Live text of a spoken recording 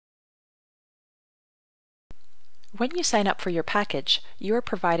When you sign up for your package, you are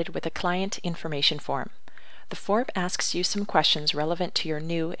provided with a client information form. The form asks you some questions relevant to your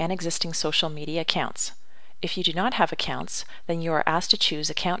new and existing social media accounts. If you do not have accounts, then you are asked to choose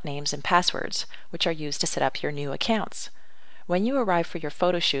account names and passwords, which are used to set up your new accounts. When you arrive for your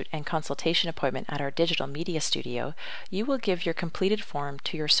photo shoot and consultation appointment at our digital media studio, you will give your completed form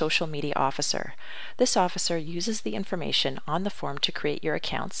to your social media officer. This officer uses the information on the form to create your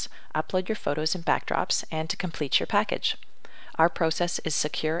accounts, upload your photos and backdrops, and to complete your package. Our process is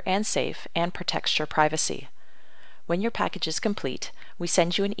secure and safe and protects your privacy. When your package is complete, we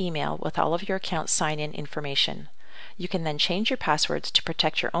send you an email with all of your account sign-in information. You can then change your passwords to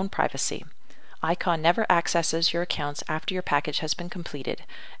protect your own privacy. Icon never accesses your accounts after your package has been completed,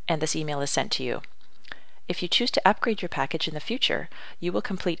 and this email is sent to you. If you choose to upgrade your package in the future, you will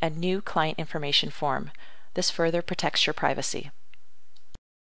complete a new client information form. This further protects your privacy.